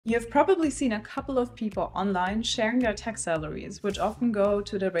You've probably seen a couple of people online sharing their tech salaries, which often go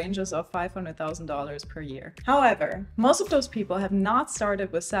to the ranges of $500,000 per year. However, most of those people have not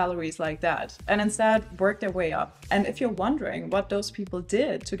started with salaries like that and instead worked their way up. And if you're wondering what those people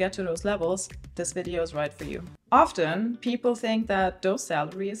did to get to those levels, this video is right for you. Often, people think that those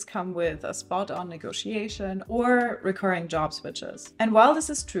salaries come with a spot-on negotiation or recurring job switches. And while this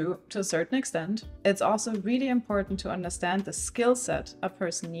is true to a certain extent, it's also really important to understand the skill set a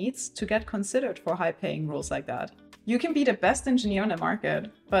person needs to get considered for high-paying roles like that. You can be the best engineer on the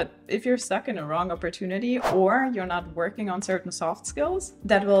market, but if you're stuck in a wrong opportunity or you're not working on certain soft skills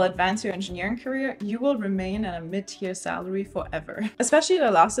that will advance your engineering career, you will remain at a mid-tier salary forever. Especially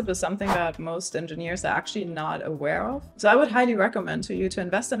the last tip is something that most engineers are actually not aware of. So I would highly recommend to you to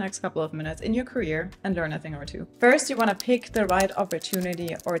invest the next couple of minutes in your career and learn a thing or two. First, you want to pick the right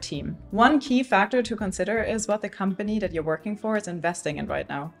opportunity or team. One key factor to consider is what the company that you're working for is investing in right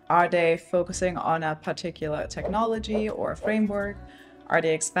now. Are they focusing on a particular technology or a framework? Are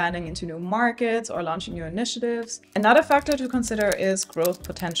they expanding into new markets or launching new initiatives? Another factor to consider is growth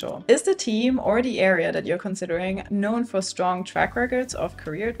potential. Is the team or the area that you're considering known for strong track records of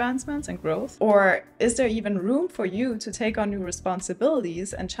career advancements and growth? Or is there even room for you to take on new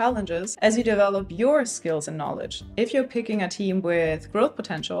responsibilities and challenges as you develop your skills and knowledge? If you're picking a team with growth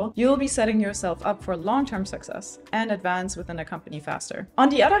potential, you'll be setting yourself up for long-term success and advance within a company faster. On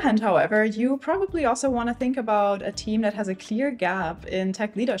the other hand, however, you probably also want to think about a team that has a clear gap in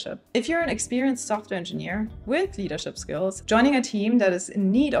tech leadership. If you're an experienced software engineer with leadership skills, joining a team that is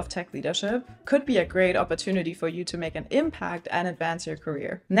in need of tech leadership could be a great opportunity for you to make an impact and advance your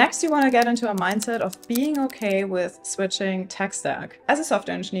career. Next, you want to get into a mindset of being okay with switching tech stack. As a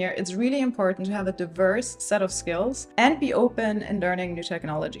software engineer, it's really important to have a diverse set of skills and be open in learning new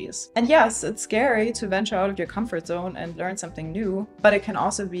technologies. And yes, it's scary to venture out of your comfort zone and learn something new, but it can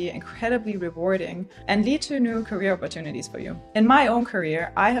also be incredibly rewarding and lead to new career opportunities for you. In my own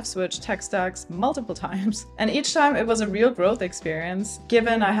career, I have switched tech stacks multiple times, and each time it was a real growth experience,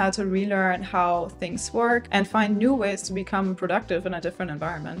 given I had to relearn how things work and find new ways to become productive in a different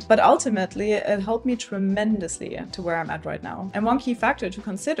environment. But ultimately, it helped me tremendously to where I'm at right now. And one key factor to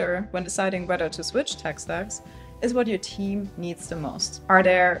consider when deciding whether to switch tech stacks is what your team needs the most. Are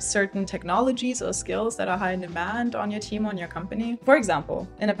there certain technologies or skills that are high in demand on your team, on your company? For example,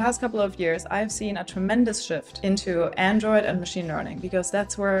 in the past couple of years, I've seen a tremendous shift into Android and machine learning because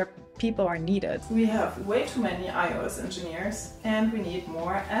that's where people are needed. We have way too many iOS engineers and we need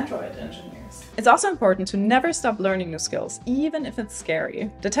more Android engineers. It's also important to never stop learning new skills, even if it's scary.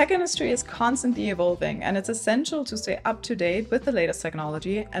 The tech industry is constantly evolving and it's essential to stay up to date with the latest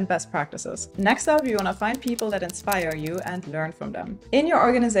technology and best practices. Next up, you want to find people that inspire you and learn from them. In your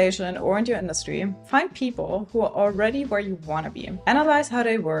organization or in your industry, find people who are already where you want to be. Analyze how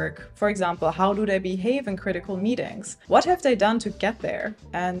they work. For example, how do they behave in critical meetings? What have they done to get there?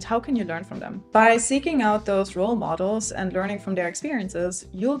 And how can you learn from them? By seeking out those role models and learning from their experiences,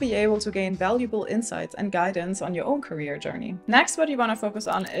 you'll be able to gain valuable insights and guidance on your own career journey. Next, what you want to focus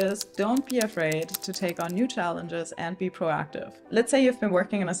on is don't be afraid to take on new challenges and be proactive. Let's say you've been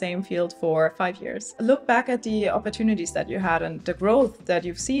working in the same field for 5 years. Look back at the opportunities that you had and the growth that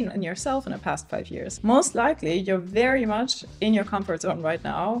you've seen in yourself in the past 5 years. Most likely, you're very much in your comfort zone right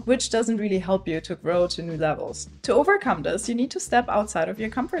now, which doesn't really help you to grow to new levels. To overcome this, you need to step outside of your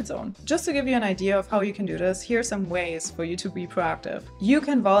comfort zone. Just to give you an idea of how you can do this, here are some ways for you to be proactive. You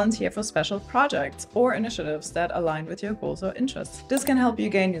can volunteer for special projects or initiatives that align with your goals or interests. This can help you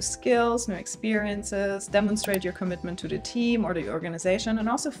gain new skills, new experiences, demonstrate your commitment to the team or the organization, and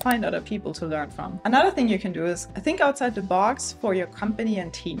also find other people to learn from. Another thing you can do is think outside the box for your company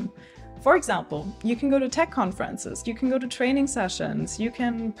and team. For example, you can go to tech conferences, you can go to training sessions, you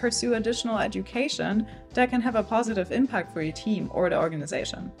can pursue additional education that can have a positive impact for your team or the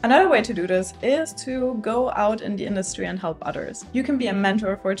organization. Another way to do this is to go out in the industry and help others. You can be a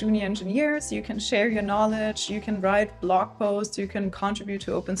mentor for junior engineers, you can share your knowledge, you can write blog posts, you can contribute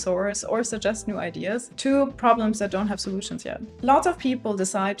to open source or suggest new ideas to problems that don't have solutions yet. Lots of people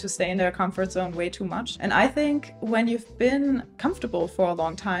decide to stay in their comfort zone way too much, and I think when you've been comfortable for a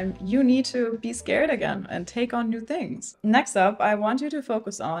long time, you need to be scared again and take on new things. Next up, I want you to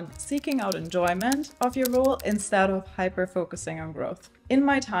focus on seeking out enjoyment of your role instead of hyper-focusing on growth. In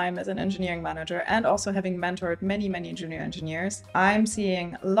my time as an engineering manager and also having mentored many junior engineers, I'm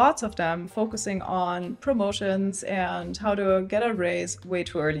seeing lots of them focusing on promotions and how to get a raise way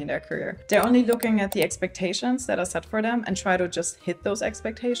too early in their career. They're only looking at the expectations that are set for them and try to just hit those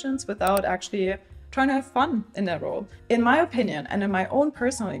expectations without actually trying to have fun in their role. In my opinion and in my own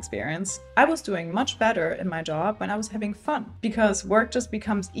personal experience, I was doing much better in my job when I was having fun, because work just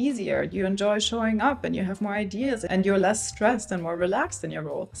becomes easier. You enjoy showing up and you have more ideas and you're less stressed and more relaxed in your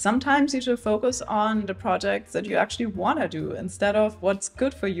role. Sometimes you should focus on the projects that you actually want to do instead of what's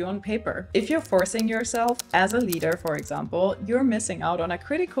good for you on paper. If you're forcing yourself as a leader, for example, you're missing out on a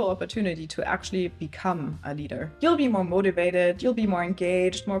critical opportunity to actually become a leader. You'll be more motivated, you'll be more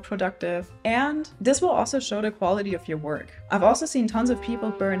engaged, more productive, and this will also show the quality of your work. I've also seen tons of people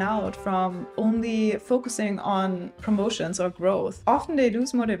burn out from only focusing on promotions or growth. Often they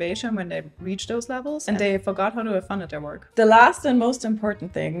lose motivation when they reach those levels and they forgot how to have fun at their work. The last and most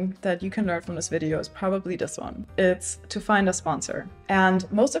important thing that you can learn from this video is probably this one. It's to find a sponsor. And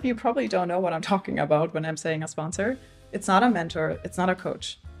most of you probably don't know what I'm talking about when I'm saying a sponsor. It's not a mentor, it's not a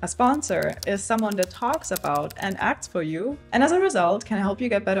coach. A sponsor is someone that talks about and acts for you, and as a result can help you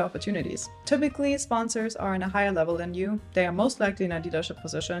get better opportunities. Typically, sponsors are in a higher level than you. They are most likely in a leadership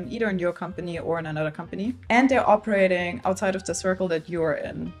position, either in your company or in another company, and they're operating outside of the circle that you're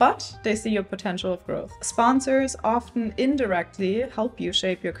in, but they see your potential of growth. Sponsors often indirectly help you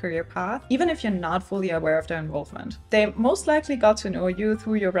shape your career path, even if you're not fully aware of their involvement. They most likely got to know you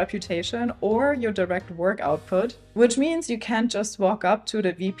through your reputation or your direct work output, which means you can't just walk up to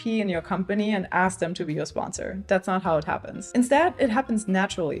the VP in your company and ask them to be your sponsor. That's not how it happens. Instead, it happens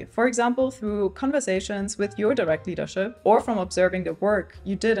naturally. For example, through conversations with your direct leadership or from observing the work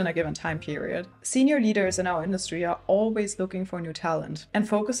you did in a given time period. Senior leaders in our industry are always looking for new talent, and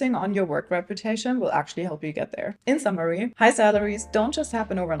focusing on your work reputation will actually help you get there. In summary, high salaries don't just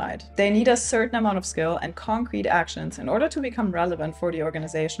happen overnight. They need a certain amount of skill and concrete actions in order to become relevant for the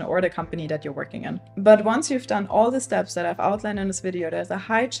organization or the company that you're working in. But once you've done all the steps that I've outlined in this video, there's a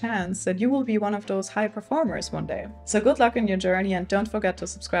high chance that you will be one of those high performers one day. So good luck in your journey, and don't forget to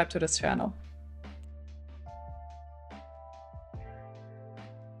subscribe to this channel.